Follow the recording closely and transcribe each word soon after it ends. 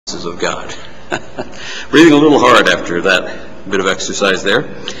promises of God. Breathing a little hard after that bit of exercise there.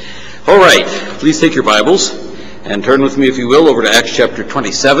 All right, please take your Bibles and turn with me, if you will, over to Acts chapter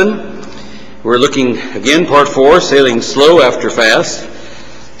 27. We're looking again, part 4, sailing slow after fast,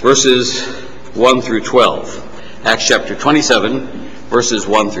 verses 1 through 12. Acts chapter 27, verses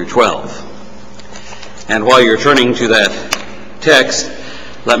 1 through 12. And while you're turning to that text,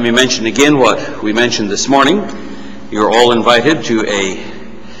 let me mention again what we mentioned this morning. You're all invited to a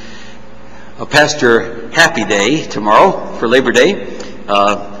Pastor Happy Day tomorrow for Labor Day,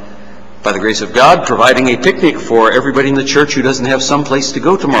 by the grace of God, providing a picnic for everybody in the church who doesn't have some place to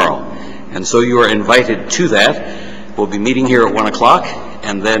go tomorrow. And so you are invited to that. We'll be meeting here at 1 o'clock,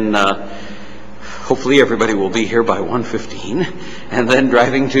 and then hopefully everybody will be here by 1:15, and then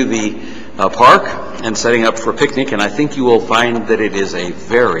driving to the park and setting up for a picnic. And I think you will find that it is a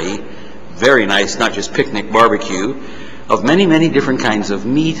very, very nice, not just picnic, barbecue of many, many different kinds of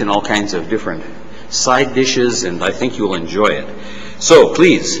meat and all kinds of different side dishes, and I think you will enjoy it. So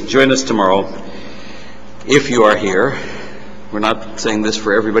please join us tomorrow if you are here. We're not saying this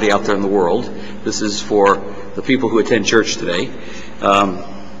for everybody out there in the world. This is for the people who attend church today.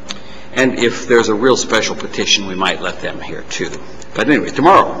 And if there's a real special petition, we might let them here too. But anyway,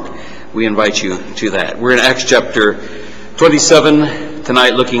 tomorrow we invite you to that. We're in Acts chapter 27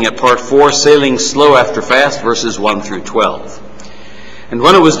 tonight, looking at part 4, sailing slow after fast, verses 1 through 12. And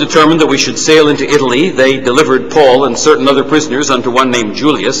when it was determined that we should sail into Italy, they delivered Paul and certain other prisoners unto one named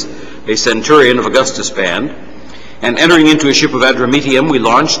Julius, a centurion of Augustus' band. And entering into a ship of Adramyttium, we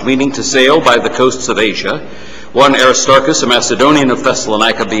launched, meaning to sail by the coasts of Asia, one Aristarchus, a Macedonian of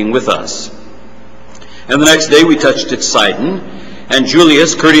Thessalonica, being with us. And the next day we touched at Sidon, and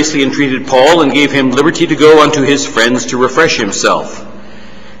Julius courteously entreated Paul and gave him liberty to go unto his friends to refresh himself.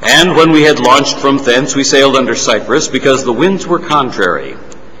 And when we had launched from thence, we sailed under Cyprus, because the winds were contrary.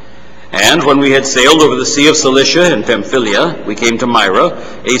 And when we had sailed over the sea of Cilicia and Pamphylia, we came to Myra,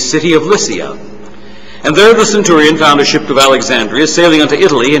 a city of Lycia. And there the centurion found a ship of Alexandria sailing unto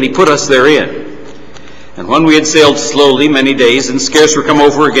Italy, and he put us therein. And when we had sailed slowly many days, and scarce were come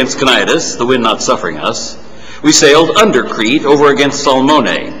over against Cnidus, the wind not suffering us, we sailed under Crete, over against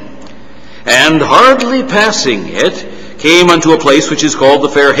Salmone. And hardly passing it, came unto a place which is called the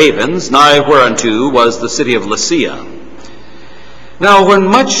Fair Havens, nigh whereunto was the city of Lycia. Now when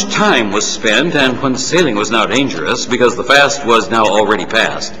much time was spent, and when sailing was now dangerous, because the fast was now already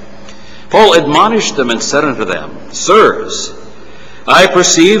past, Paul admonished them and said unto them, Sirs, I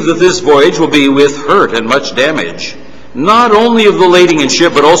perceive that this voyage will be with hurt and much damage, not only of the lading and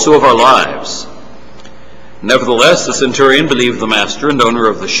ship, but also of our lives. Nevertheless, the centurion believed the master and owner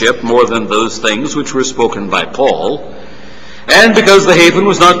of the ship more than those things which were spoken by Paul. And because the haven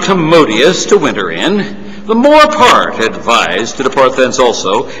was not commodious to winter in, the more part advised to depart thence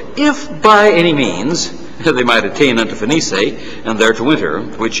also, if by any means they might attain unto Phoenice, and there to winter,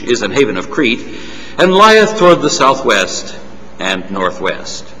 which is an haven of Crete, and lieth toward the southwest and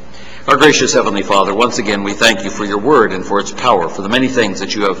northwest. Our gracious Heavenly Father, once again we thank you for your word and for its power, for the many things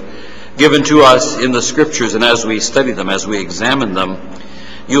that you have given to us in the Scriptures, and as we study them, as we examine them,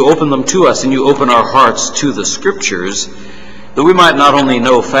 you open them to us, and you open our hearts to the Scriptures, that we might not only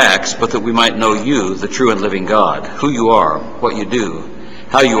know facts, but that we might know you, the true and living God, who you are, what you do,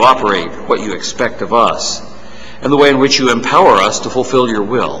 how you operate, what you expect of us, and the way in which you empower us to fulfill your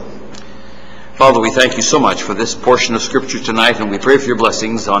will. Father, we thank you so much for this portion of Scripture tonight, and we pray for your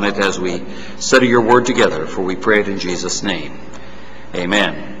blessings on it as we study your word together, for we pray it in Jesus' name.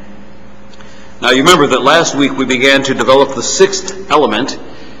 Amen. Now you remember that last week we began to develop the 6th element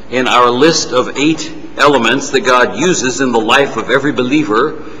in our list of 8 elements that God uses in the life of every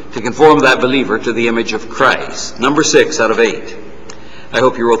believer to conform that believer to the image of Christ. Number 6 out of 8. I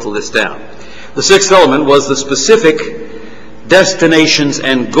hope you wrote the list down. The 6th element was the specific destinations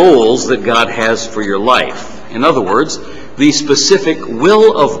and goals that God has for your life. In other words, the specific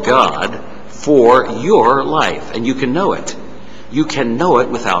will of God for your life. And you can know it. You can know it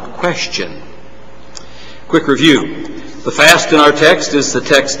without question. Quick review. The fast in our text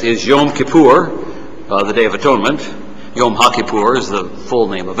is Yom Kippur, the Day of Atonement. Yom HaKippur is the full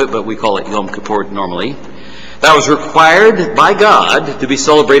name of it, but we call it Yom Kippur normally. That was required by God to be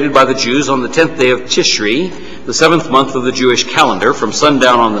celebrated by the Jews on the 10th day of Tishri, the 7th month of the Jewish calendar, from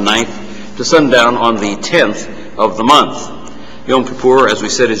sundown on the 9th to sundown on the 10th of the month. Yom Kippur, as we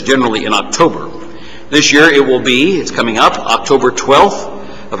said, is generally in October. This year it's coming up, October 12th,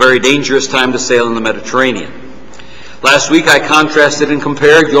 a very dangerous time to sail in the Mediterranean. Last week I contrasted and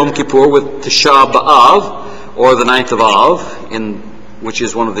compared Yom Kippur with Tisha B'Av, or the 9th of Av, which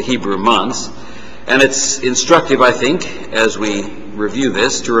is one of the Hebrew months. And it's instructive, I think, as we review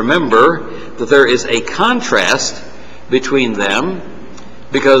this, to remember that there is a contrast between them,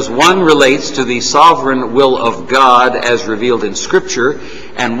 because one relates to the sovereign will of God as revealed in Scripture,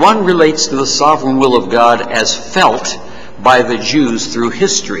 and one relates to the sovereign will of God as felt by the Jews through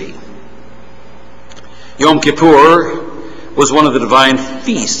history. Yom Kippur was one of the divine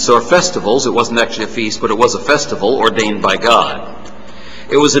feasts or festivals. It wasn't actually a feast, but it was a festival ordained by God.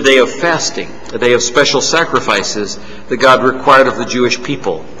 It was a day of fasting, a day of special sacrifices that God required of the Jewish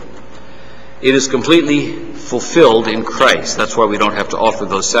people. It is completely fulfilled in Christ. That's why we don't have to offer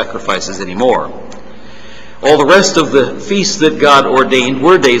those sacrifices anymore. All the rest of the feasts that God ordained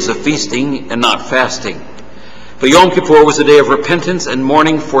were days of feasting and not fasting. But Yom Kippur was a day of repentance and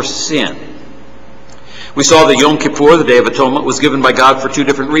mourning for sin. We saw that Yom Kippur, the Day of Atonement, was given by God for two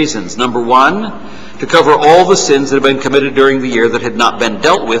different reasons. Number one, to cover all the sins that had been committed during the year that had not been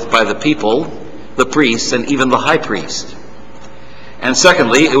dealt with by the people, the priests, and even the high priest. And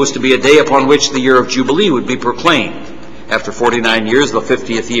secondly, it was to be a day upon which the year of Jubilee would be proclaimed. After 49 years, the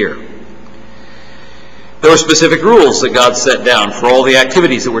 50th year. There were specific rules that God set down for all the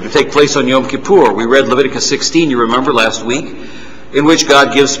activities that were to take place on Yom Kippur. We read Leviticus 16, you remember, last week, in which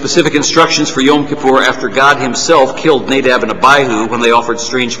God gives specific instructions for Yom Kippur after God himself killed Nadab and Abihu when they offered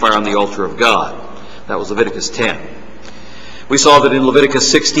strange fire on the altar of God. That was Leviticus 10. We saw that in Leviticus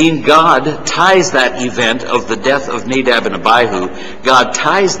 16, God ties that event of the death of Nadab and Abihu, God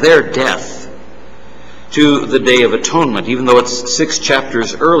ties their death to the Day of Atonement, even though it's 6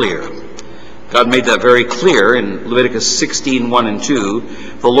 chapters earlier. God made that very clear in Leviticus 16, 1 and 2.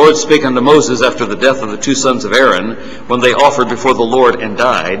 The Lord spake unto Moses after the death of the two sons of Aaron, when they offered before the Lord and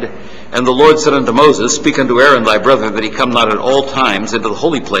died. And the Lord said unto Moses, Speak unto Aaron thy brother, that he come not at all times into the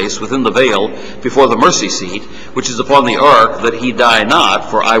holy place within the veil before the mercy seat, which is upon the ark, that he die not,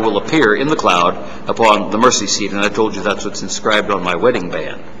 for I will appear in the cloud upon the mercy seat. And I told you that's what's inscribed on my wedding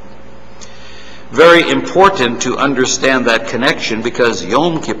band. Very important to understand that connection, because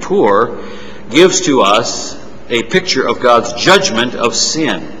Yom Kippur gives to us a picture of God's judgment of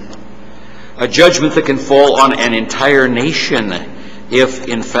sin. A judgment that can fall on an entire nation if,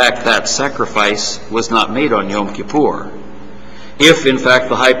 in fact, that sacrifice was not made on Yom Kippur. If, in fact,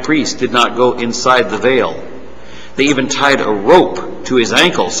 the high priest did not go inside the veil. They even tied a rope to his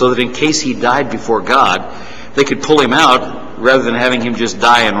ankle so that in case he died before God, they could pull him out rather than having him just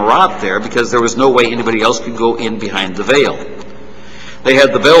die and rot there, because there was no way anybody else could go in behind the veil. They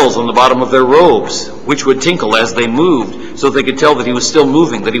had the bells on the bottom of their robes, which would tinkle as they moved, so they could tell that he was still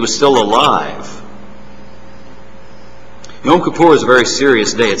moving, that he was still alive. Yom Kippur is a very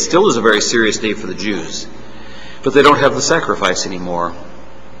serious day. It still is a very serious day for the Jews. But they don't have the sacrifice anymore.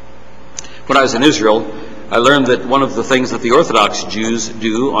 When I was in Israel, I learned that one of the things that the Orthodox Jews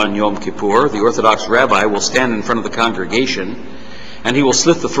do on Yom Kippur, the Orthodox rabbi will stand in front of the congregation, and he will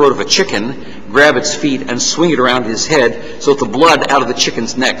slit the throat of a chicken, grab its feet, and swing it around his head so that the blood out of the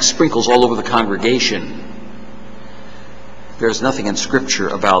chicken's neck sprinkles all over the congregation. There's nothing in Scripture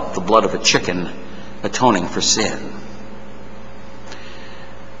about the blood of a chicken atoning for sin.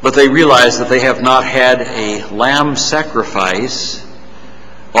 But they realize that they have not had a lamb sacrifice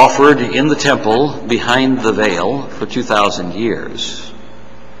offered in the temple behind the veil for 2,000 years.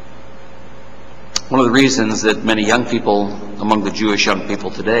 One of the reasons that many young people, among the Jewish young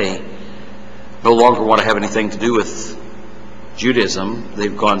people today, no longer want to have anything to do with Judaism,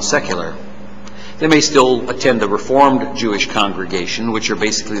 they've gone secular. They may still attend a Reformed Jewish congregation, which are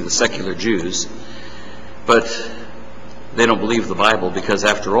basically the secular Jews, but they don't believe the Bible, because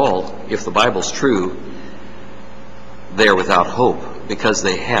after all, if the Bible's true, they are without hope, because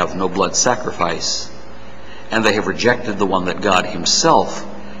they have no blood sacrifice, and they have rejected the one that God himself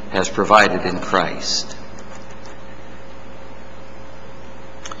has provided in Christ.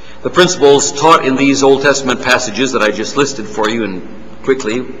 The principles taught in these Old Testament passages that I just listed for you, and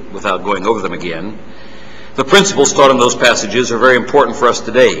quickly, without going over them again, the principles taught in those passages are very important for us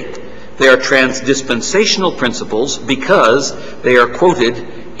today. They are transdispensational principles because they are quoted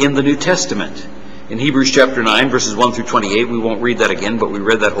in the New Testament. In Hebrews chapter 9, verses 1 through 28, we won't read that again, but we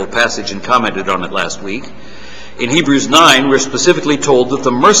read that whole passage and commented on it last week. In Hebrews 9, we're specifically told that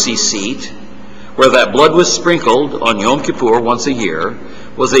the mercy seat, where that blood was sprinkled on Yom Kippur once a year,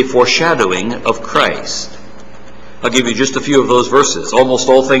 was a foreshadowing of Christ. I'll give you just a few of those verses. Almost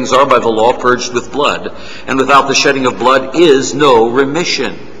all things are by the law purged with blood, and without the shedding of blood is no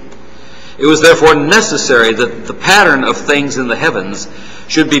remission. It was therefore necessary that the pattern of things in the heavens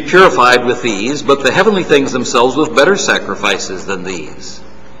should be purified with these, but the heavenly things themselves with better sacrifices than these.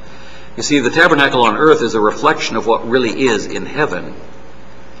 You see, the tabernacle on earth is a reflection of what really is in heaven.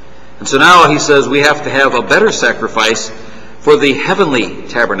 And so now he says we have to have a better sacrifice for the heavenly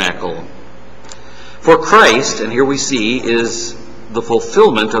tabernacle. For Christ, and here we see, is the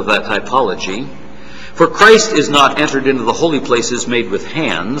fulfillment of that typology. For Christ is not entered into the holy places made with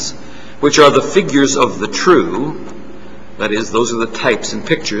hands, which are the figures of the true. That is, those are the types and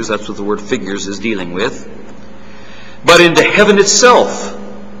pictures. That's what the word figures is dealing with. But into heaven itself.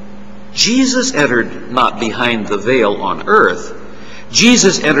 Jesus entered not behind the veil on earth.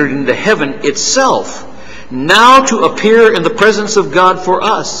 Jesus entered into heaven itself, now to appear in the presence of God for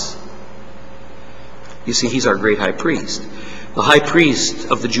us. You see, he's our great high priest. The high priest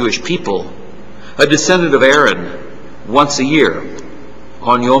of the Jewish people, a descendant of Aaron, once a year,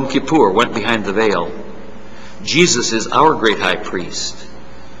 on Yom Kippur, went behind the veil. Jesus is our great high priest.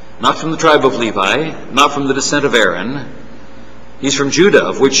 Not from the tribe of Levi, not from the descent of Aaron. He's from Judah,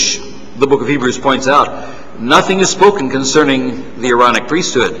 of which the book of Hebrews points out, nothing is spoken concerning the Aaronic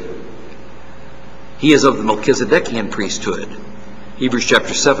priesthood. He is of the Melchizedekian priesthood. Hebrews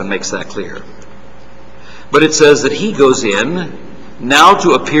chapter 7 makes that clear. But it says that he goes in now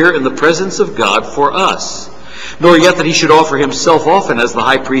to appear in the presence of God for us, nor yet that he should offer himself often as the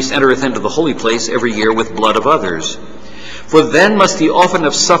high priest entereth into the holy place every year with blood of others. For then must he often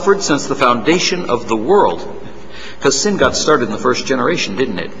have suffered since the foundation of the world. Because sin got started in the first generation,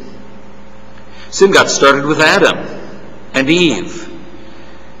 didn't it? Sin got started with Adam and Eve.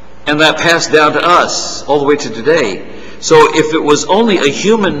 And that passed down to us all the way to today. So if it was only a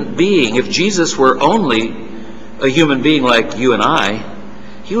human being, if Jesus were only a human being like you and I,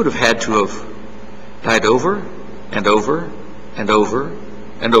 he would have had to have died over and over and over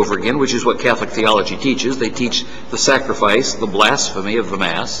and over again, which is what Catholic theology teaches. They teach the sacrifice, the blasphemy of the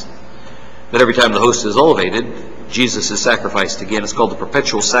Mass, that every time the host is elevated, Jesus is sacrificed again. It's called the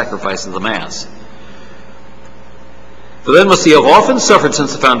perpetual sacrifice of the Mass. For then must he have often suffered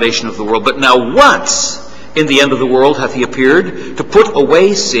since the foundation of the world, but now once in the end of the world hath he appeared to put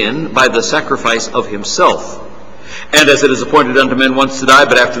away sin by the sacrifice of himself. And as it is appointed unto men once to die,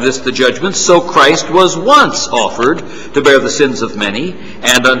 but after this the judgment, so Christ was once offered to bear the sins of many,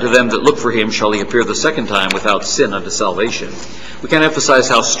 and unto them that look for him shall he appear the second time without sin unto salvation. We can't emphasize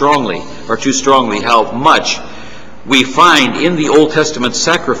how strongly, or too strongly, how much we find in the Old Testament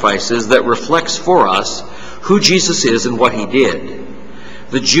sacrifices that reflects for us who Jesus is and what he did.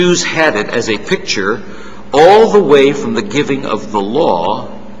 The Jews had it as a picture all the way from the giving of the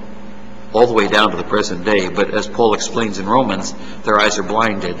law all the way down to the present day. But as Paul explains in Romans, their eyes are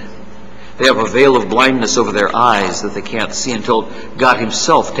blinded. They have a veil of blindness over their eyes that they can't see until God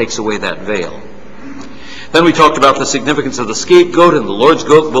himself takes away that veil. Then we talked about the significance of the scapegoat and the Lord's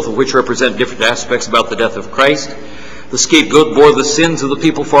goat, both of which represent different aspects about the death of Christ. The scapegoat bore the sins of the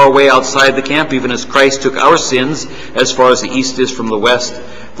people far away outside the camp, even as Christ took our sins as far as the east is from the west.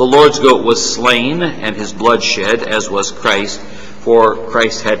 The Lord's goat was slain and his blood shed, as was Christ, for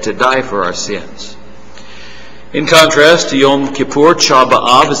Christ had to die for our sins. In contrast to Yom Kippur, Cha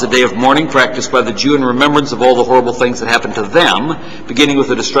B'Av is a day of mourning practiced by the Jew in remembrance of all the horrible things that happened to them, beginning with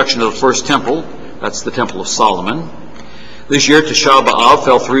the destruction of the first temple. That's the Temple of Solomon. This year, Tisha B'Av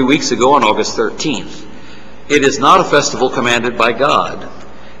fell 3 weeks ago on August 13th. It is not a festival commanded by God.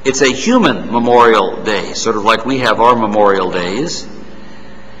 It's a human memorial day, sort of like we have our memorial days.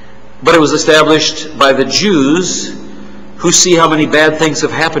 But it was established by the Jews who see how many bad things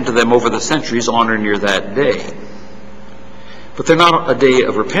have happened to them over the centuries on or near that day. But they're not a day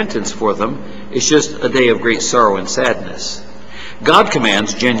of repentance for them. It's just a day of great sorrow and sadness. God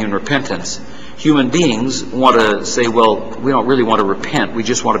commands genuine repentance. Human beings want to say, well, we don't really want to repent. We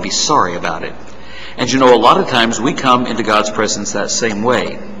just want to be sorry about it. And you know, a lot of times we come into God's presence that same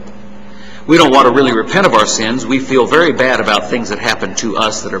way. We don't want to really repent of our sins. We feel very bad about things that happen to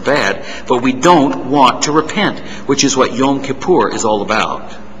us that are bad, but we don't want to repent, which is what Yom Kippur is all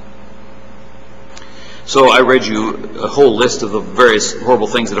about. So I read you a whole list of the various horrible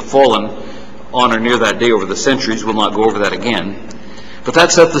things that have fallen on or near that day over the centuries. We'll not go over that again. But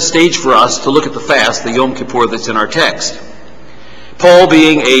that set the stage for us to look at the fast, the Yom Kippur that's in our text. Paul,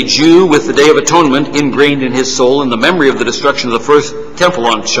 being a Jew with the Day of Atonement ingrained in his soul in the memory of the destruction of the first temple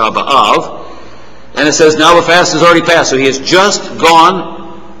on Tisha B'Av, and it says now the fast is already passed, so he has just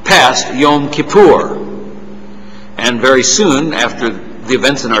gone past Yom Kippur. And very soon, after the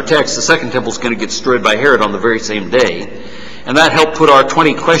events in our text, the second temple is going to get destroyed by Herod on the very same day. And that helped put our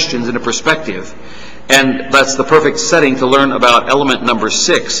 20 questions into perspective. And that's the perfect setting to learn about element number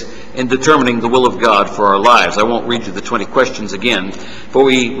 6 in determining the will of God for our lives. I won't read you the 20 questions again, but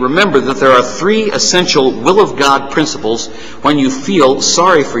we remember that there are 3 essential will of God principles when you feel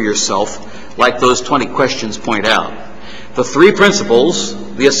sorry for yourself, like those 20 questions point out. The 3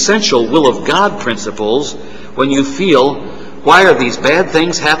 principles, the essential will of God principles, when you feel why are these bad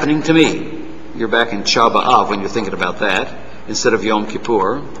things happening to me? You're back in Cha B'Av when you're thinking about that, instead of Yom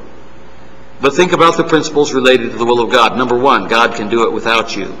Kippur. But think about the principles related to the will of God. Number one, God can do it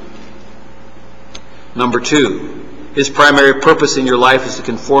without you. Number two, His primary purpose in your life is to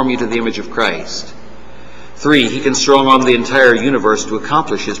conform you to the image of Christ. 3, He can strong arm the entire universe to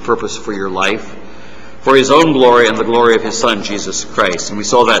accomplish His purpose for your life, for His own glory and the glory of His Son, Jesus Christ. And we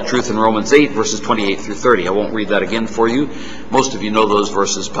saw that truth in Romans 8, verses 28 through 30. I won't read that again for you. Most of you know those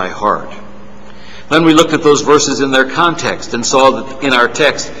verses by heart. Then we looked at those verses in their context and saw that in our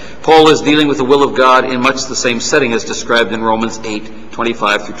text, Paul is dealing with the will of God in much the same setting as described in Romans 8,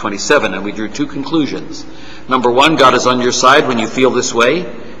 25 through 27. And we drew 2 conclusions. Number 1, God is on your side when you feel this way,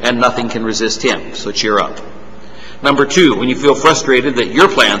 and nothing can resist Him. So cheer up. Number 2, when you feel frustrated that your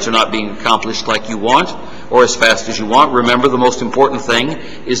plans are not being accomplished like you want or as fast as you want, remember the most important thing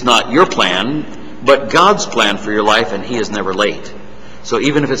is not your plan, but God's plan for your life, and He is never late. So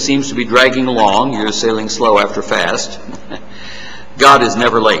even if it seems to be dragging along, you're sailing slow after fast, God is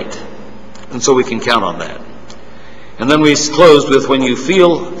never late. And so we can count on that. And then we closed with, when you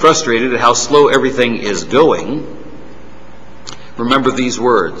feel frustrated at how slow everything is going, remember these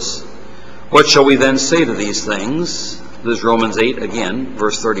words. What shall we then say to these things? This is Romans 8 again,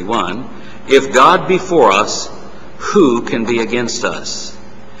 verse 31. If God be for us, who can be against us?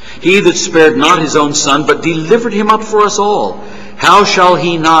 He that spared not His own Son, but delivered Him up for us all, how shall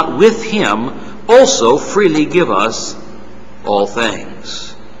He not with Him also freely give us all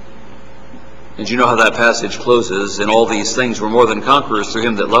things? And you know how that passage closes. In all these things we're more than conquerors through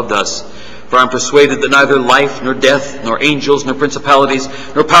Him that loved us. For I'm persuaded that neither life, nor death, nor angels, nor principalities,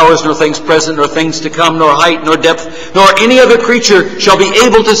 nor powers, nor things present, nor things to come, nor height, nor depth, nor any other creature shall be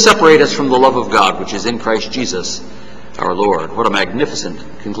able to separate us from the love of God, which is in Christ Jesus our Lord. What a magnificent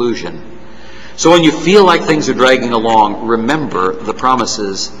conclusion. So when you feel like things are dragging along, remember the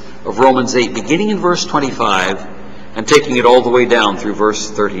promises of Romans 8, beginning in verse 25 and taking it all the way down through verse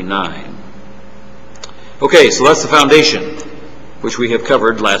 39. Okay, so that's the foundation, which we have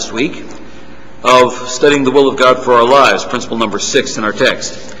covered last week, of studying the will of God for our lives, principle number 6 in our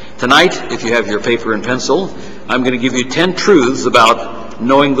text. Tonight, if you have your paper and pencil, I'm going to give you 10 truths about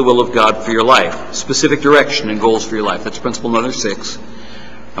knowing the will of God for your life, specific direction and goals for your life. That's principle number 6.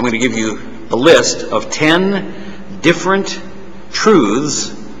 I'm going to give you a list of 10 different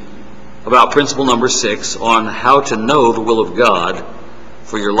truths about principle number 6 on how to know the will of God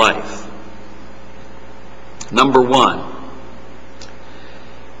for your life. Number 1.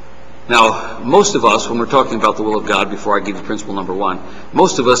 Now, most of us, when we're talking about the will of God, before I give you principle number 1,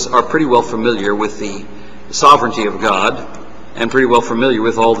 most of us are pretty well familiar with the sovereignty of God and pretty well familiar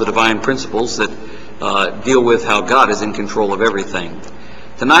with all the divine principles that deal with how God is in control of everything.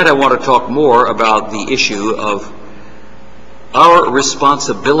 Tonight I want to talk more about the issue of our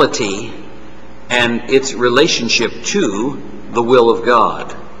responsibility and its relationship to the will of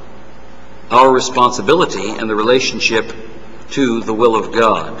God. Our responsibility and the relationship to the will of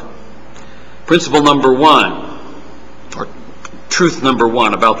God. Principle number 1, or truth number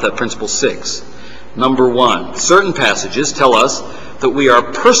 1 about that principle 6. Number 1, certain passages tell us that we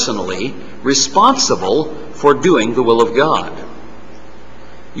are personally responsible for doing the will of God.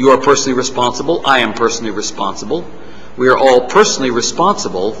 You are personally responsible. I am personally responsible. We are all personally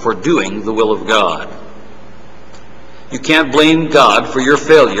responsible for doing the will of God. You can't blame God for your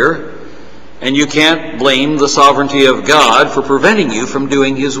failure, and you can't blame the sovereignty of God for preventing you from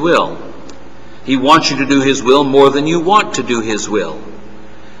doing His will. He wants you to do His will more than you want to do His will.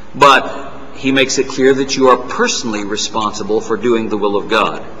 But He makes it clear that you are personally responsible for doing the will of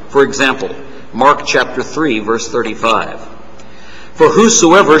God. For example, Mark chapter 3, verse 35. For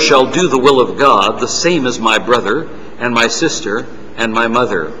whosoever shall do the will of God, the same is my brother, and my sister, and my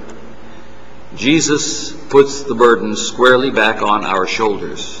mother. Jesus puts the burden squarely back on our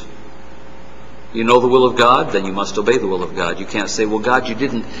shoulders. You know the will of God, then you must obey the will of God. You can't say, well, God, you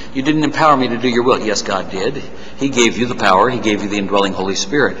didn't empower me to do your will. Yes, God did. He gave you the power. He gave you the indwelling Holy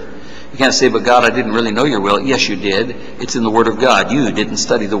Spirit. You can't say, but God, I didn't really know your will. Yes, you did. It's in the Word of God. You didn't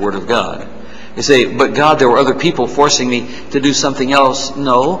study the Word of God. You say, but God, there were other people forcing me to do something else.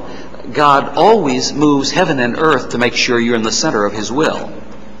 No, God always moves heaven and earth to make sure you're in the center of His will.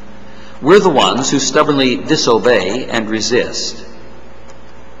 We're the ones who stubbornly disobey and resist.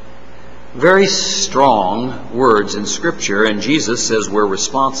 Very strong words in Scripture, and Jesus says we're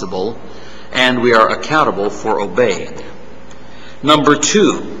responsible and we are accountable for obeying. Number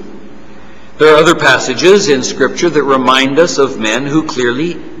 2, there are other passages in Scripture that remind us of men who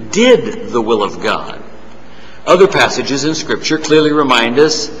clearly did the will of God. Other passages in Scripture clearly remind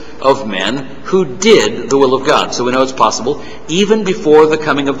us of men who did the will of God. So we know it's possible even before the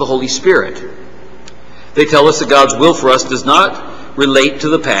coming of the Holy Spirit. They tell us that God's will for us does not relate to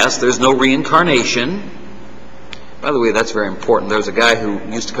the past. There's no reincarnation. By the way, that's very important. There's a guy who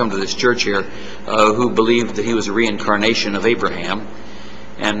used to come to this church here who believed that he was a reincarnation of Abraham,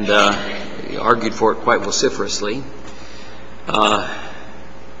 and he argued for it quite vociferously.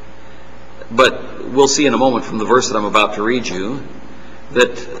 But we'll see in a moment from the verse that I'm about to read you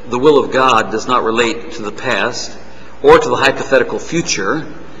that the will of God does not relate to the past or to the hypothetical future.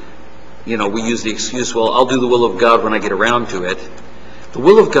 You know, we use the excuse, well, I'll do the will of God when I get around to it. The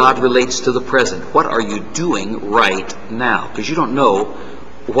will of God relates to the present. What are you doing right now? Because you don't know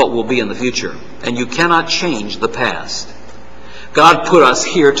what will be in the future, and you cannot change the past. God put us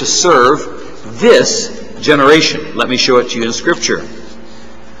here to serve this generation. Let me show it to you in Scripture.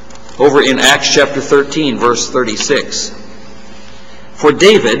 Over in Acts chapter 13, verse 36. For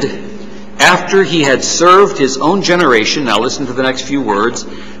David, after he had served his own generation, now listen to the next few words,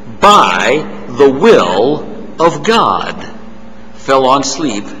 by the will of God, fell on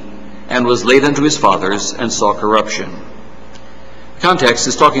sleep, and was laid unto his fathers, and saw corruption. The context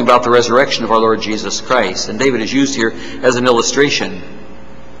is talking about the resurrection of our Lord Jesus Christ, and David is used here as an illustration.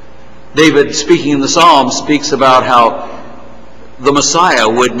 David, speaking in the Psalms, speaks about how the Messiah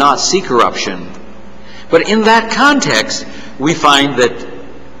would not see corruption. But in that context, we find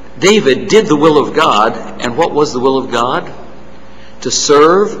that David did the will of God, and what was the will of God? To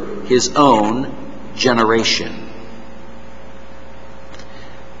serve his own generation.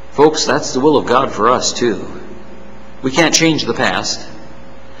 Folks, that's the will of God for us too. We can't change the past,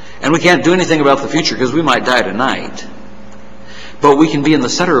 and we can't do anything about the future because we might die tonight. But we can be in the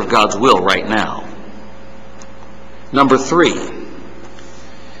center of God's will right now. Number 3,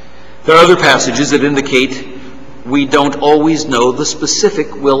 there are other passages that indicate we don't always know the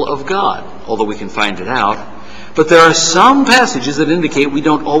specific will of God, although we can find it out. But there are some passages that indicate we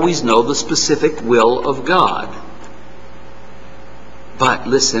don't always know the specific will of God. But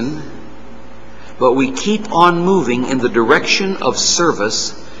listen, but we keep on moving in the direction of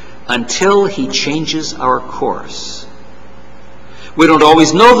service until He changes our course. We don't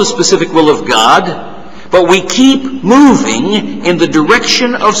always know the specific will of God, but we keep moving in the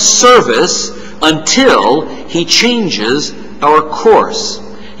direction of service until He changes our course.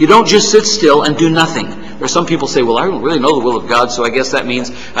 You don't just sit still and do nothing. There are some people say, well, I don't really know the will of God, so I guess that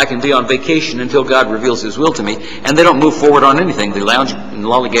means I can be on vacation until God reveals His will to me. And they don't move forward on anything. They lounge and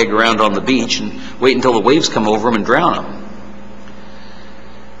lollygag around on the beach and wait until the waves come over them and drown them.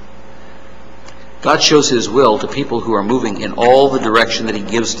 God shows His will to people who are moving in all the direction that He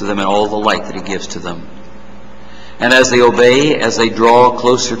gives to them and all the light that He gives to them. And as they obey, as they draw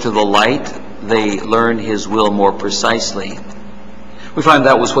closer to the light, they learn His will more precisely. We find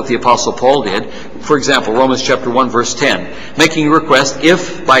that was what the Apostle Paul did. For example, Romans chapter 1, verse 10, making a request,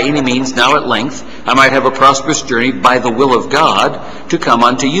 if by any means now at length I might have a prosperous journey by the will of God to come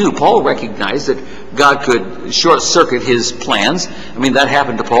unto you. Paul recognized that God could short-circuit his plans. I mean, that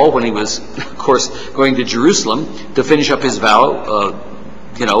happened to Paul when he was, of course, going to Jerusalem to finish up his vow,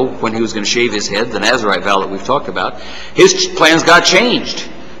 when he was going to shave his head, the Nazirite vow that we've talked about. His plans got changed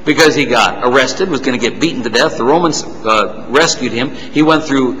because he got arrested, was going to get beaten to death. The Romans rescued him. He went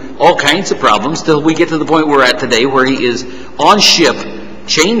through all kinds of problems till we get to the point we're at today, where he is on ship,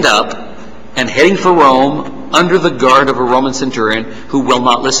 chained up, and heading for Rome under the guard of a Roman centurion who will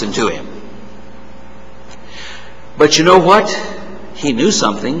not listen to him. But you know what? He knew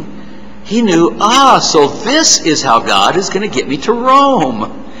something. He knew, so this is how God is going to get me to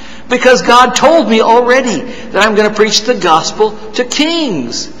Rome. Because God told me already that I'm going to preach the gospel to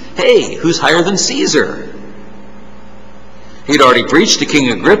kings. Hey, who's higher than Caesar? He'd already preached to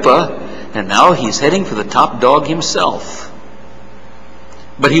King Agrippa, and now he's heading for the top dog himself.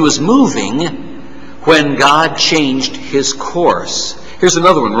 But he was moving when God changed his course. Here's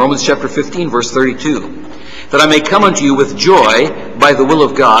another one, Romans chapter 15, verse 32. That I may come unto you with joy by the will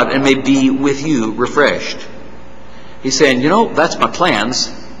of God, and may be with you refreshed. He's saying, that's my plans.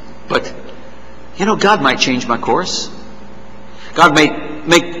 But, God might change my course. God may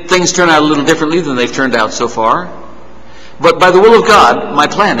make things turn out a little differently than they've turned out so far. But by the will of God, my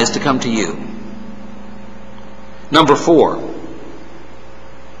plan is to come to you. Number 4.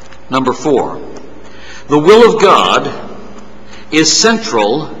 The will of God is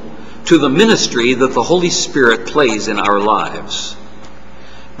central to the ministry that the Holy Spirit plays in our lives.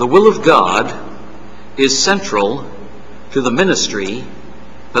 The will of God is central to the ministry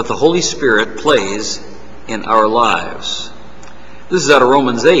that the Holy Spirit plays in our lives. This is out of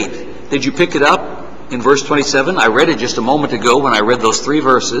Romans 8. Did you pick it up? in verse 27. I read it just a moment ago when I read those three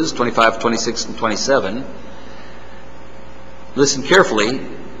verses, 25, 26, and 27. Listen carefully,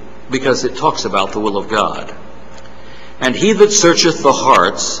 because it talks about the will of God. And he that searcheth the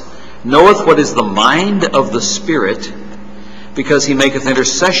hearts knoweth what is the mind of the Spirit, because he maketh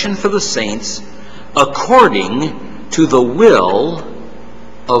intercession for the saints according to the will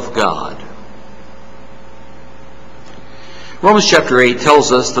of God. Romans chapter 8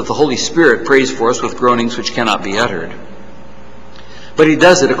 tells us that the Holy Spirit prays for us with groanings which cannot be uttered. But he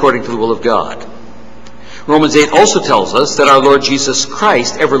does it according to the will of God. Romans 8 also tells us that our Lord Jesus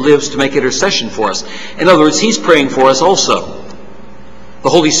Christ ever lives to make intercession for us. In other words, he's praying for us also. The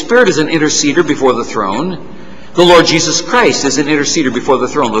Holy Spirit is an interceder before the throne. The Lord Jesus Christ is an interceder before the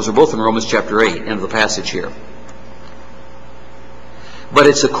throne. Those are both in Romans chapter 8, end of the passage here. But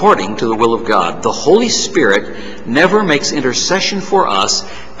it's according to the will of God. The Holy Spirit never makes intercession for us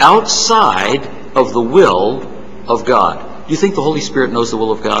outside of the will of God. Do you think the Holy Spirit knows the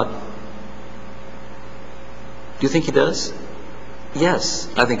will of God? Do you think he does? Yes,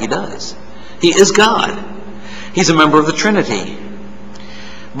 I think he does. He is God. He's a member of the Trinity.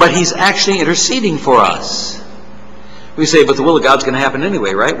 But he's actually interceding for us. We say, but the will of God's going to happen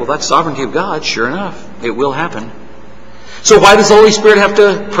anyway, right? Well, that's sovereignty of God. Sure enough, it will happen. So why does the Holy Spirit have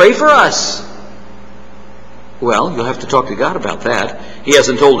to pray for us? Well, you'll have to talk to God about that. He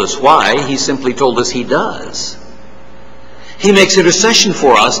hasn't told us why. He simply told us he does. He makes intercession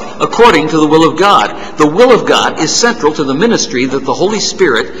for us according to the will of God. The will of God is central to the ministry that the Holy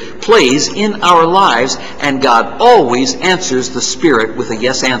Spirit plays in our lives, and God always answers the Spirit with a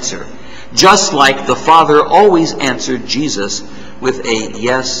yes answer. Just like the Father always answered Jesus with a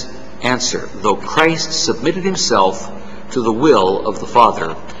yes answer, though Christ submitted himself to the will of the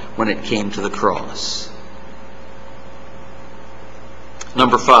Father when it came to the cross.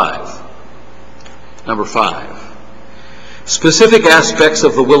 Number five. Specific aspects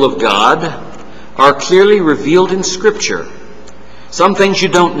of the will of God are clearly revealed in Scripture. Some things you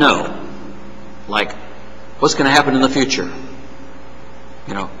don't know, like what's going to happen in the future.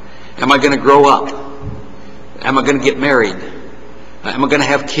 Am I going to grow up? Am I going to get married? Am I going to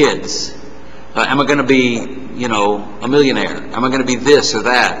have kids? Am I going to be, a millionaire? Am I going to be this or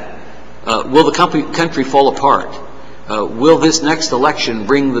that? Will the country fall apart? Will this next election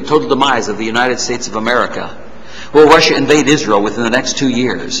bring the total demise of the United States of America? Will Russia invade Israel within the next 2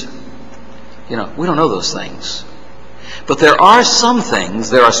 years? We don't know those things. But there are some things,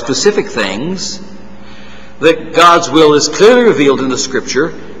 there are specific things that God's will is clearly revealed in the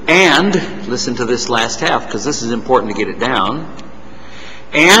Scripture, and, listen to this last half because this is important to get it down,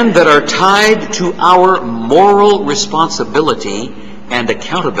 and that are tied to our moral responsibility and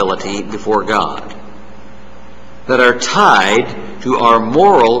accountability before God. That are tied to our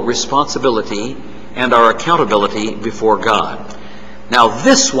moral responsibility and our accountability before God. Now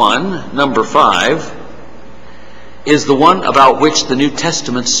this one, number 5, is the one about which the New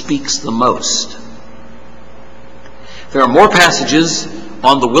Testament speaks the most. There are more passages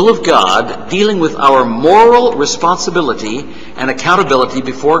on the will of God dealing with our moral responsibility and accountability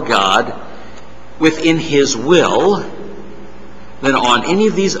before God within His will than on any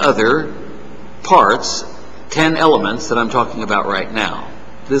of these other parts, 10 elements that I'm talking about right now.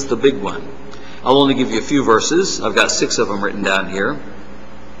 This is the big one. I'll only give you a few verses. I've got 6 of them written down here.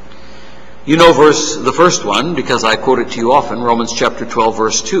 You know the first one because I quote it to you often, Romans chapter 12,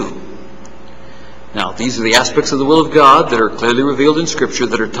 verse 2. Now, these are the aspects of the will of God that are clearly revealed in Scripture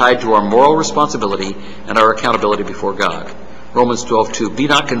that are tied to our moral responsibility and our accountability before God. Romans 12:2, be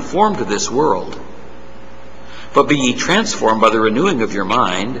not conformed to this world, but be ye transformed by the renewing of your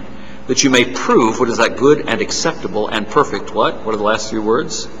mind, that you may prove what is that good and acceptable and perfect, what? What are the last 3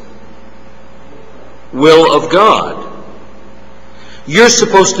 words? Will of God. You're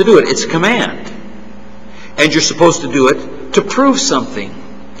supposed to do it. It's a command. And you're supposed to do it to prove something.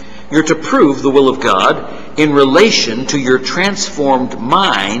 You're to prove the will of God in relation to your transformed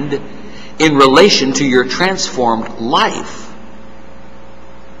mind, in relation to your transformed life.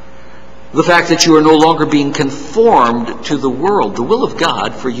 The fact that you are no longer being conformed to the world. The will of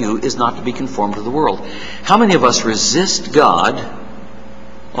God for you is not to be conformed to the world. How many of us resist God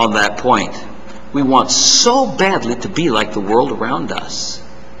on that point? We want so badly to be like the world around us.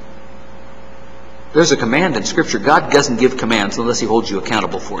 There's a command in Scripture. God doesn't give commands unless He holds you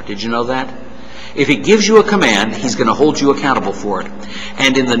accountable for it. Did you know that? If He gives you a command, He's going to hold you accountable for it.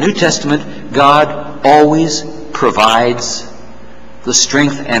 And in the New Testament, God always provides the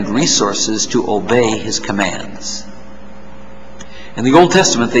strength and resources to obey His commands. In the Old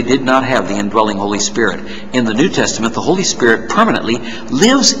Testament, they did not have the indwelling Holy Spirit. In the New Testament, the Holy Spirit permanently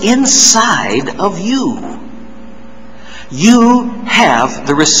lives inside of you. You have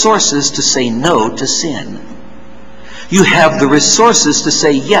the resources to say no to sin. You have the resources to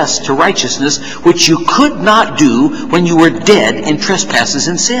say yes to righteousness, which you could not do when you were dead in trespasses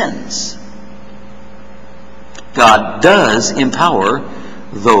and sins. God does empower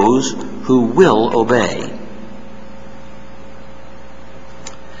those who will obey.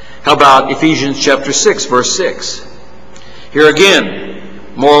 How about Ephesians chapter 6, verse 6? Here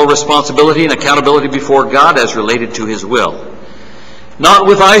again, moral responsibility and accountability before God as related to His will. Not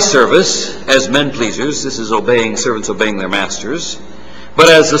with eye service as men pleasers, this is servants obeying their masters, but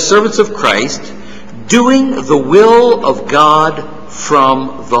as the servants of Christ, doing the will of God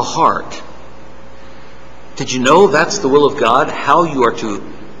from the heart. Did you know that's the will of God, how you are to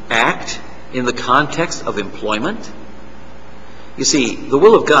act in the context of employment? You see, the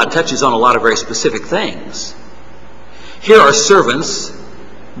will of God touches on a lot of very specific things. Here are servants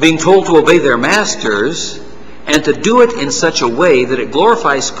being told to obey their masters and to do it in such a way that it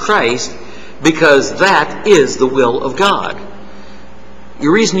glorifies Christ, because that is the will of God. The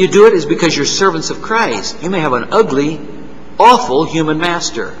reason you do it is because you're servants of Christ. You may have an ugly, awful human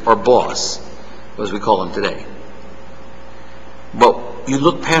master or boss, as we call him today. But you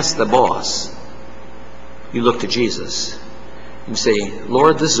look past the boss. You look to Jesus. You say,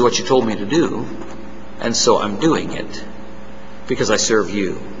 Lord, this is what you told me to do, and so I'm doing it because I serve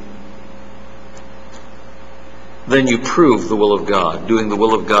you. Then you prove the will of God, doing the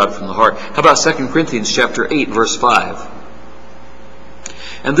will of God from the heart. How about 2 Corinthians chapter 8, verse 5?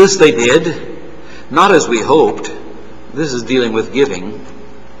 And this they did, not as we hoped. This is dealing with giving.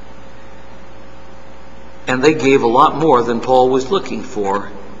 And they gave a lot more than Paul was looking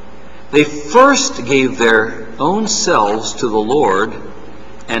for. They first gave their own selves to the Lord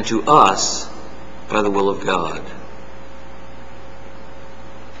and to us by the will of God.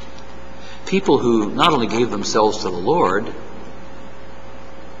 People who not only gave themselves to the Lord,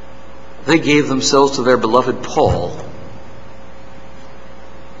 they gave themselves to their beloved Paul.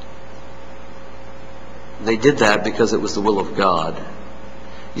 They did that because it was the will of God.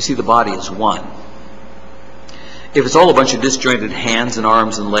 You see, the body is one. If it's all a bunch of disjointed hands and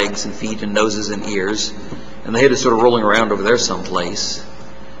arms and legs and feet and noses and ears, and the head is sort of rolling around over there someplace,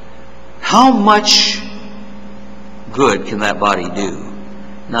 how much good can that body do?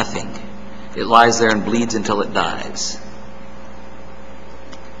 Nothing. It lies there and bleeds until it dies.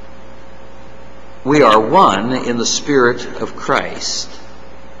 We are one in the Spirit of Christ.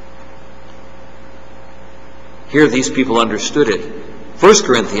 Here these people understood it. 1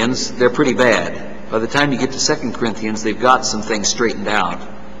 Corinthians, they're pretty bad. By the time you get to 2 Corinthians, they've got some things straightened out.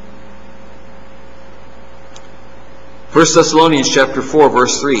 1 Thessalonians chapter 4,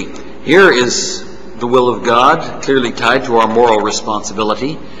 verse 3. Here is the will of God, clearly tied to our moral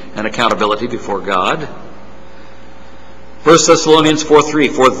responsibility and accountability before God. 1 Thessalonians 4:3,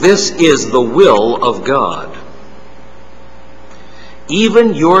 for this is the will of God,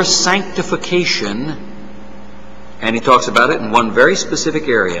 even your sanctification, and he talks about it in one very specific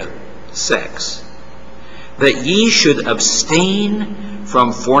area, sex, that ye should abstain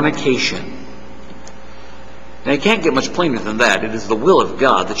from fornication. Now, you can't get much plainer than that. It is the will of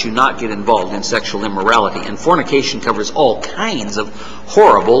God that you not get involved in sexual immorality. And fornication covers all kinds of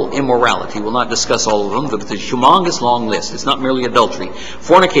horrible immorality. We'll not discuss all of them, but it's a humongous long list. It's not merely adultery.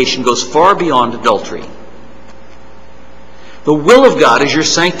 Fornication goes far beyond adultery. The will of God is your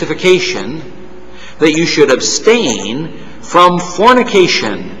sanctification, that you should abstain from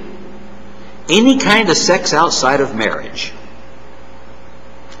fornication, any kind of sex outside of marriage.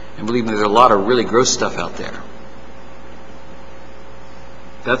 And believe me, there's a lot of really gross stuff out there.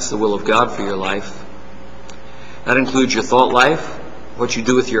 That's the will of God for your life. That includes your thought life, what you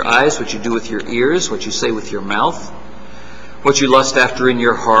do with your eyes, what you do with your ears, what you say with your mouth, what you lust after in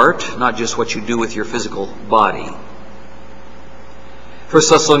your heart, not just what you do with your physical body. 1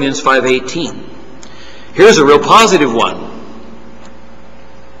 Thessalonians 5:18. Here's a real positive one.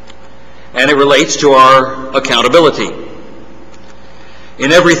 And it relates to our accountability.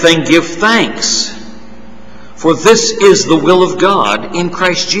 In everything give thanks, for this is the will of God in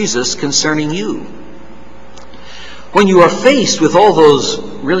Christ Jesus concerning you. When you are faced with all those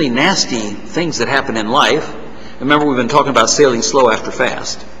really nasty things that happen in life, remember we've been talking about sailing slow after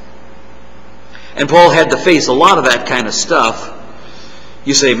fast, and Paul had to face a lot of that kind of stuff.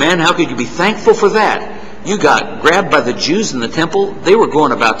 You say, man, how could you be thankful for that? You got grabbed by the Jews in the temple. They were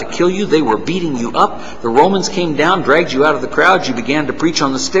going about to kill you. They were beating you up. The Romans came down, dragged you out of the crowd. You began to preach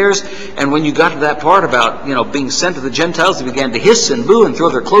on the stairs. And when you got to that part about, being sent to the Gentiles, they began to hiss and boo and throw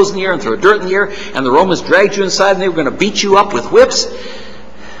their clothes in the air and throw dirt in the air. And the Romans dragged you inside and they were going to beat you up with whips.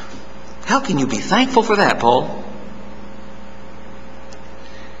 How can you be thankful for that, Paul?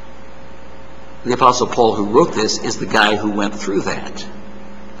 The Apostle Paul, who wrote this, is the guy who went through that.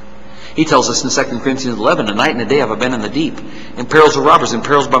 He tells us in 2 Corinthians 11, a night and a day have I been in the deep, in perils of robbers, in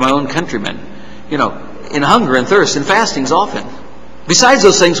perils by my own countrymen, in hunger and thirst, in fastings often. Besides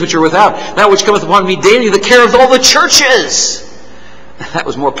those things which are without, that which cometh upon me daily, the care of all the churches. That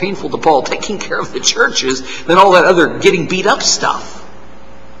was more painful to Paul, taking care of the churches, than all that other getting beat up stuff.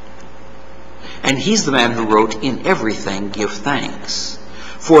 And he's the man who wrote, in everything give thanks.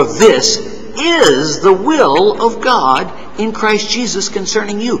 For this is the will of God in Christ Jesus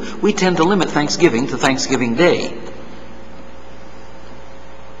concerning you. We tend to limit Thanksgiving to Thanksgiving Day.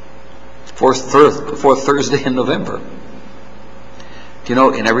 Fourth Thursday in November. Do you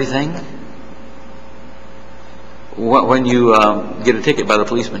know, in everything, when you get a ticket by the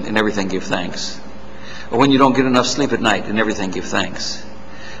policeman, in everything give thanks. Or when you don't get enough sleep at night, in everything give thanks.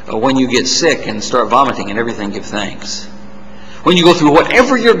 Or when you get sick and start vomiting, in everything give thanks. When you go through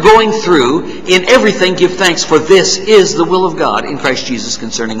whatever you're going through, in everything give thanks, for this is the will of God in Christ Jesus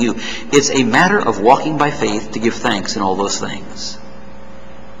concerning you. It's a matter of walking by faith to give thanks in all those things.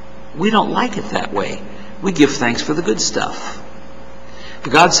 We don't like it that way. We give thanks for the good stuff.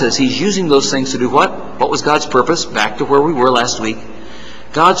 But God says He's using those things to do what? What was God's purpose? Back to where we were last week.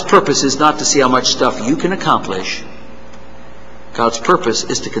 God's purpose is not to see how much stuff you can accomplish. God's purpose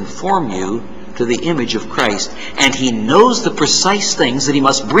is to conform you to the image of Christ. And He knows the precise things that He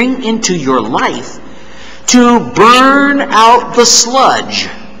must bring into your life to burn out the sludge,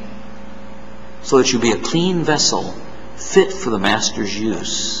 so that you be a clean vessel, fit for the Master's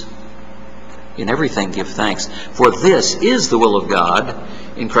use. In everything give thanks, for this is the will of God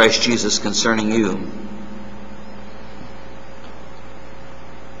in Christ Jesus concerning you.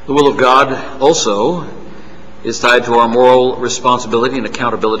 The will of God also is tied to our moral responsibility and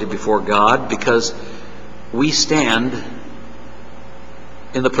accountability before God, because we stand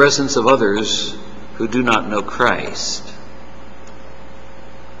in the presence of others who do not know Christ.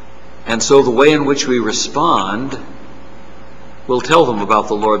 And so the way in which we respond will tell them about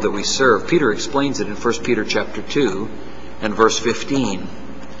the Lord that we serve. Peter explains it in 1 Peter chapter 2 and verse 15.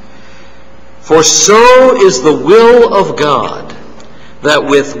 For so is the will of God, that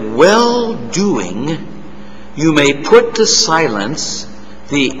with well-doing you may put to silence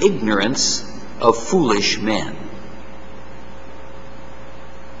the ignorance of foolish men.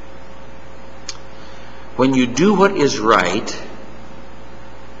 When you do what is right,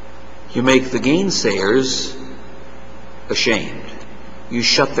 you make the gainsayers ashamed. You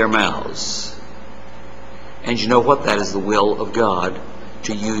shut their mouths. And you know what? That is the will of God,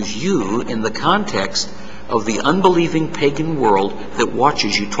 to use you in the context of the unbelieving pagan world that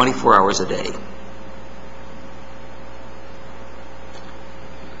watches you 24 hours a day.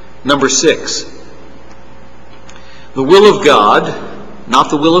 Number 6. The will of God, not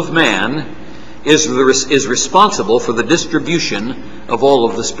the will of man, is responsible for the distribution of all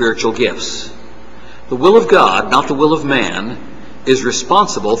of the spiritual gifts. The will of God, not the will of man, is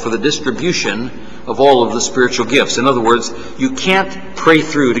responsible for the distribution of all of the spiritual gifts. In other words, you can't pray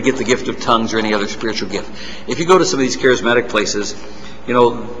through to get the gift of tongues or any other spiritual gift. If you go to some of these charismatic places,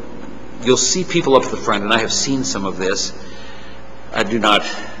 you'll see people up at the front, and I have seen some of this. I do not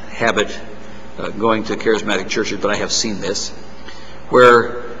habit going to charismatic churches, but I have seen this,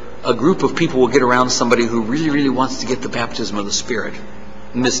 where a group of people will get around somebody who really, really wants to get the baptism of the Spirit,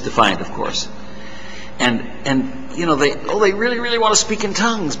 misdefined, of course, and they really, really want to speak in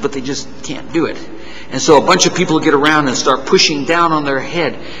tongues, but they just can't do it. And so a bunch of people get around and start pushing down on their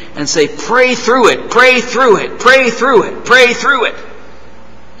head and say, "Pray through it, pray through it, pray through it, pray through it,"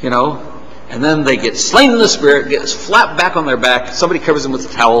 And then they get slain in the Spirit, get flat back on their back, somebody covers them with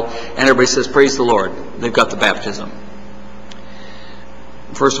a towel, and everybody says, "Praise the Lord." They've got the baptism.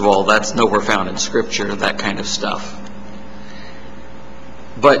 First of all, that's nowhere found in Scripture, that kind of stuff.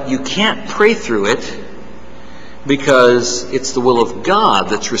 But you can't pray through it, because it's the will of God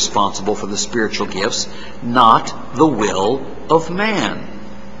that's responsible for the spiritual gifts, not the will of man.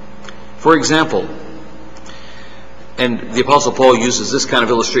 For example, and the Apostle Paul uses this kind of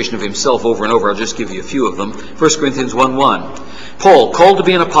illustration of himself over and over. I'll just give you a few of them. 1 Corinthians 1:1. Paul, called to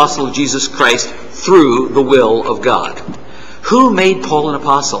be an apostle of Jesus Christ through the will of God. Who made Paul an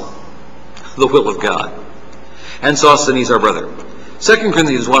apostle? The will of God. And Sosthenes, our brother. 2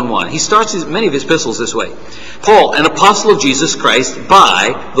 Corinthians 1:1. He starts many of his epistles this way. Paul, an apostle of Jesus Christ,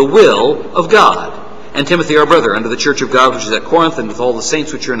 by the will of God. And Timothy, our brother, unto the church of God which is at Corinth, and with all the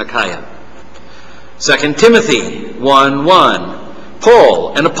saints which are in Achaia. 2 Timothy 1:1.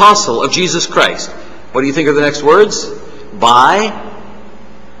 Paul, an apostle of Jesus Christ. What do you think of the next words? By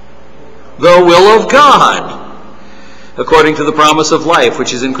the will of God, according to the promise of life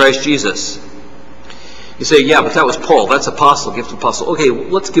which is in Christ Jesus. You say, yeah, but that was Paul. That's apostle, gift of apostle. Okay,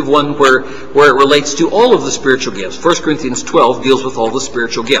 let's give one where it relates to all of the spiritual gifts. 1 Corinthians 12 deals with all the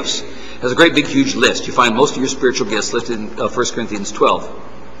spiritual gifts. It has a great big huge list. You find most of your spiritual gifts listed in 1 Corinthians 12.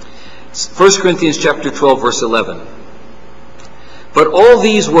 1 Corinthians chapter 12, verse 11. But all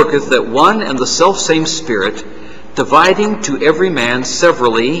these worketh that one and the selfsame Spirit, dividing to every man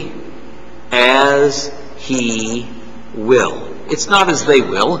severally as he will. It's not as they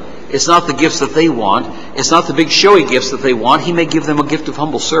will. It's not the gifts that they want. It's not the big showy gifts that they want. He may give them a gift of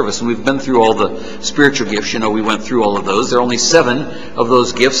humble service. And we've been through all the spiritual gifts. You know, we went through all of those. There are only 7 of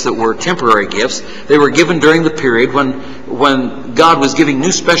those gifts that were temporary gifts. They were given during the period when God was giving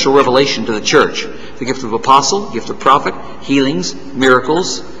new special revelation to the church. The gift of apostle, gift of prophet, healings,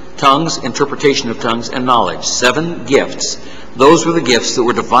 miracles, tongues, interpretation of tongues, and knowledge. 7 gifts. Those were the gifts that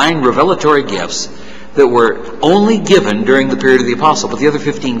were divine revelatory gifts that were only given during the period of the apostle. But the other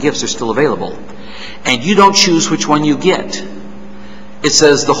 15 gifts are still available. And you don't choose which one you get. It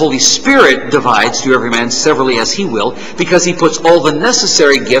says the Holy Spirit divides to every man severally as he will, because he puts all the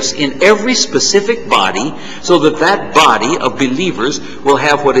necessary gifts in every specific body, so that that body of believers will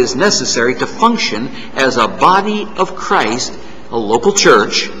have what is necessary to function as a body of Christ, a local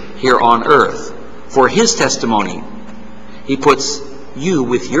church here on earth. For his testimony, he puts you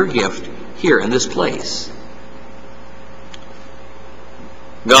with your gift here in this place.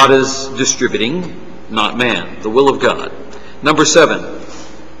 God is distributing, not man. The will of God. Number 7.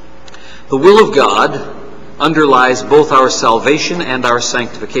 The will of God underlies both our salvation and our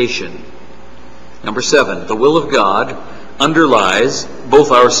sanctification. Number 7. The will of God underlies both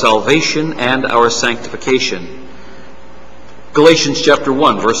our salvation and our sanctification. Galatians chapter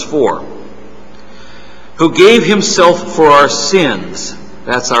 1, verse 4. Who gave himself for our sins.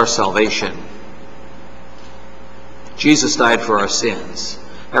 That's our salvation. Jesus died for our sins.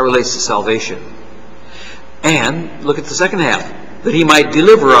 That relates to salvation. And, look at the second half, that he might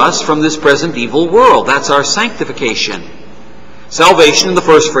deliver us from this present evil world. That's our sanctification. Salvation in the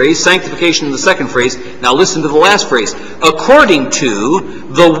first phrase, sanctification in the second phrase. Now listen to the last phrase. According to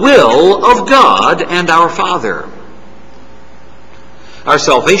the will of God and our Father. Our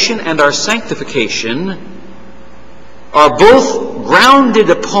salvation and our sanctification are both grounded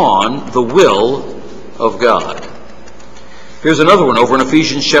upon the will of God. Here's another one over in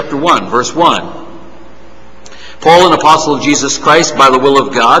Ephesians chapter 1, verse 1. Paul, an apostle of Jesus Christ, by the will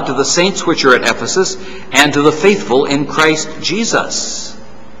of God, to the saints which are at Ephesus, and to the faithful in Christ Jesus.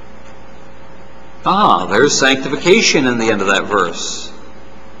 There's sanctification in the end of that verse.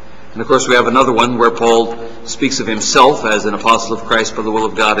 And of course we have another one where Paul speaks of himself as an apostle of Christ by the will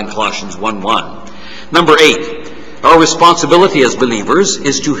of God in Colossians 1:1. Number 8. Our responsibility as believers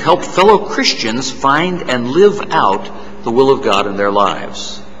is to help fellow Christians find and live out the will of God in their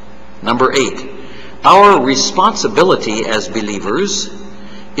lives. Number 8. Our responsibility as believers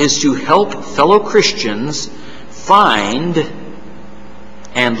is to help fellow Christians find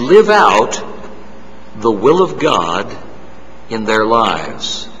and live out the will of God in their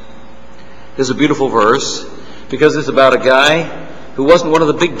lives. This is a beautiful verse because it's about a guy who wasn't one of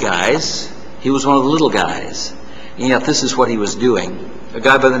the big guys. He was one of the little guys. And yet this is what he was doing. A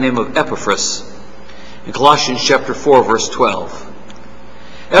guy by the name of Epaphras. In Colossians chapter 4, verse 12.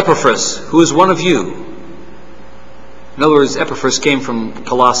 Epaphras, who is one of you. In other words, Epaphras came from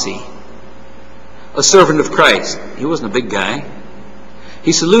Colossae. A servant of Christ. He wasn't a big guy.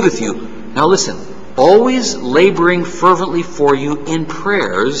 He saluteth you. Now listen. Always laboring fervently for you in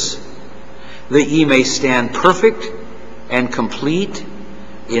prayers, that ye may stand perfect and complete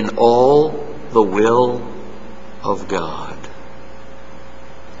in all the will of God.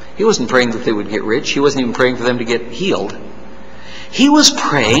 He wasn't praying that they would get rich. He wasn't even praying for them to get healed. He was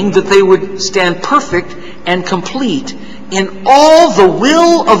praying that they would stand perfect and complete in all the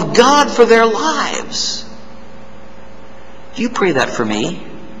will of God for their lives. Do you pray that for me?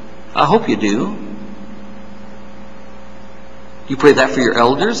 I hope you do. Do you pray that for your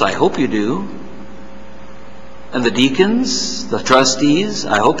elders? I hope you do. And the deacons, the trustees,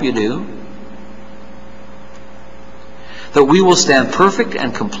 I hope you do. That we will stand perfect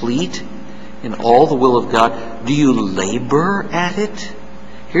and complete in all the will of God. Do you labor at it?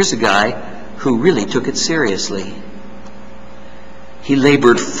 Here's a guy who really took it seriously. he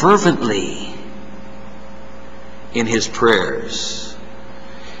labored fervently in his prayers.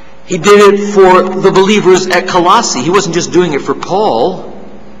 He did it for the believers at Colossae. He wasn't just doing it for Paul.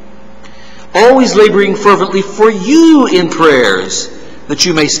 Always laboring fervently for you in prayers, that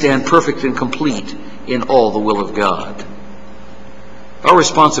you may stand perfect and complete in all the will of God. Our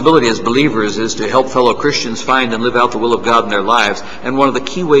responsibility as believers is to help fellow Christians find and live out the will of God in their lives, and one of the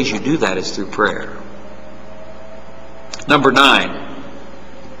key ways you do that is through prayer. Number 9.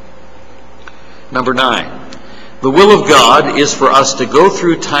 The will of God is for us to go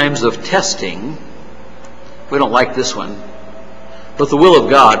through times of testing. We don't like this one. But the will of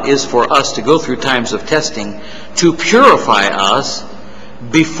God is for us to go through times of testing to purify us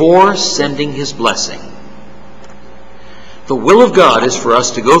before sending His blessing. The will of God is for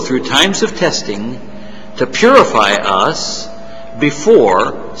us to go through times of testing to purify us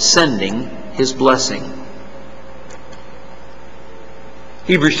before sending His blessing.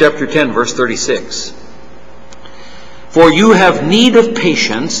 Hebrews chapter 10, verse 36. For you have need of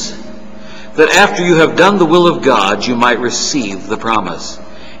patience, that after you have done the will of God, you might receive the promise.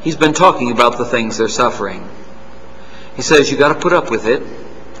 He's been talking about the things they're suffering. He says, you got to put up with it.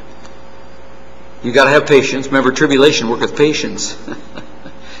 You got to have patience. Remember, tribulation worketh patience.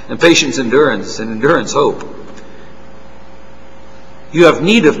 And patience endurance, and endurance hope. You have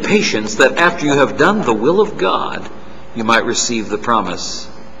need of patience, that after you have done the will of God, you might receive the promise.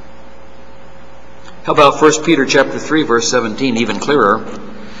 How about 1 Peter chapter 3, verse 17, even clearer?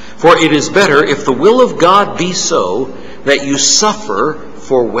 For it is better, if the will of God be so, that you suffer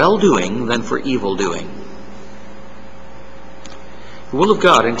for well-doing than for evil-doing. The will of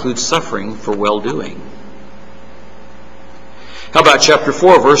God includes suffering for well-doing. How about chapter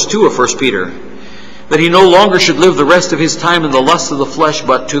 4, verse 2 of 1 Peter? That he no longer should live the rest of his time in the lust of the flesh,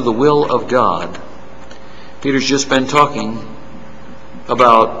 but to the will of God. Peter's just been talking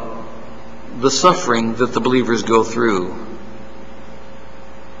about the suffering that the believers go through.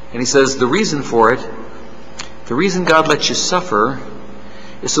 And he says the reason for it, the reason God lets you suffer,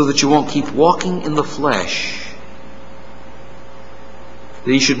 is so that you won't keep walking in the flesh.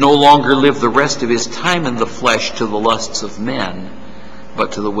 That he should no longer live the rest of his time in the flesh to the lusts of men,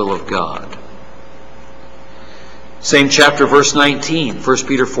 but to the will of God. Same chapter, verse 19, 1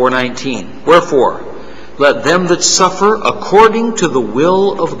 Peter 4:19. Wherefore, let them that suffer according to the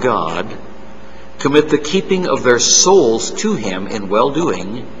will of God commit the keeping of their souls to Him in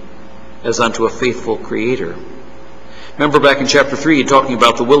well-doing, as unto a faithful Creator. Remember back in chapter 3, talking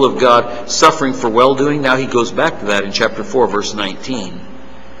about the will of God, suffering for well-doing. Now he goes back to that in chapter 4, verse 19.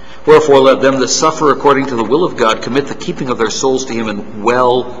 Wherefore, let them that suffer according to the will of God commit the keeping of their souls to Him in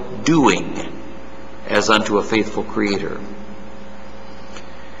well-doing, as unto a faithful Creator.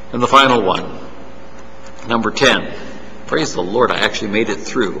 And the final one, number 10. Praise the Lord, I actually made it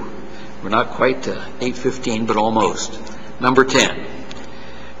through. We're not quite to 8:15, but almost. Number 10.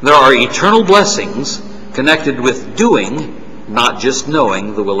 There are eternal blessings connected with doing, not just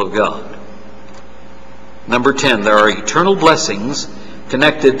knowing, the will of God. Number 10. There are eternal blessings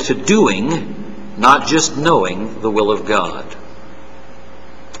connected to doing, not just knowing, the will of God.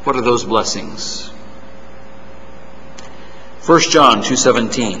 What are those blessings? 1 John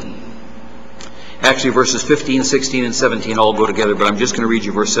 2:17. Actually, verses 15, 16, and 17 all go together, but I'm just going to read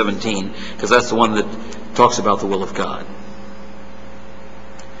you verse 17, because that's the one that talks about the will of God.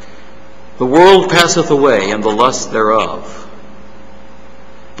 The world passeth away, and the lust thereof.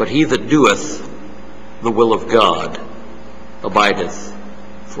 But he that doeth the will of God abideth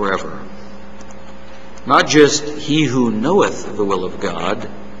forever. Not just he who knoweth the will of God,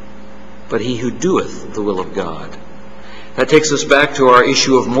 but he who doeth the will of God. That takes us back to our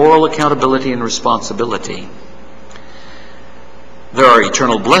issue of moral accountability and responsibility. There are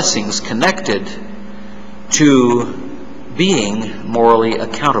eternal blessings connected to being morally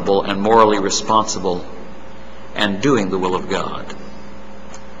accountable and morally responsible and doing the will of God.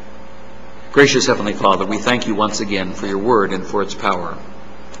 Gracious Heavenly Father, we thank you once again for your word and for its power.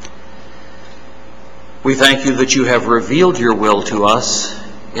 We thank you that you have revealed your will to us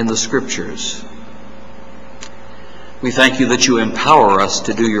in the Scriptures. We thank you that you empower us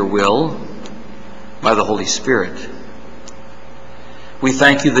to do your will by the Holy Spirit. We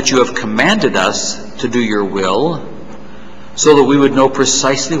thank you that you have commanded us to do your will so that we would know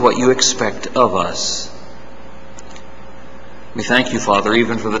precisely what you expect of us. We thank you, Father,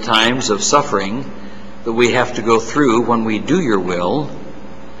 even for the times of suffering that we have to go through when we do your will,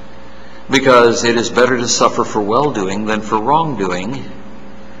 because it is better to suffer for well-doing than for wrongdoing,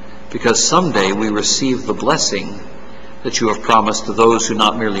 because someday we receive the blessing that you have promised to those who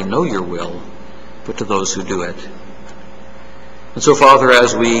not merely know your will, but to those who do it. And so, Father,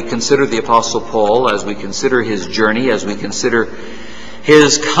 as we consider the Apostle Paul, as we consider his journey, as we consider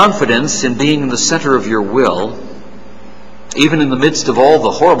his confidence in being in the center of your will, even in the midst of all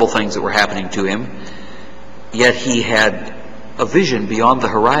the horrible things that were happening to him, yet he had a vision beyond the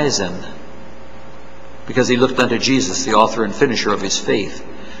horizon, because he looked unto Jesus, the author and finisher of his faith,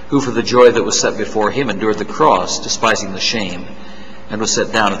 who for the joy that was set before him endured the cross, despising the shame, and was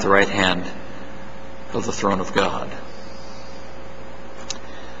set down at the right hand of the throne of God.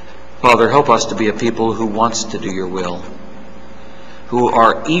 Father, help us to be a people who wants to do your will, who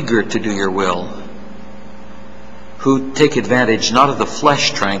are eager to do your will, who take advantage not of the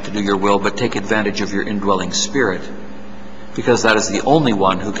flesh trying to do your will, but take advantage of your indwelling Spirit, because that is the only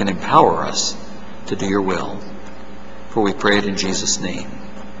one who can empower us to do your will. For we pray it in Jesus' name.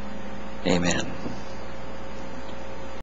 Amen.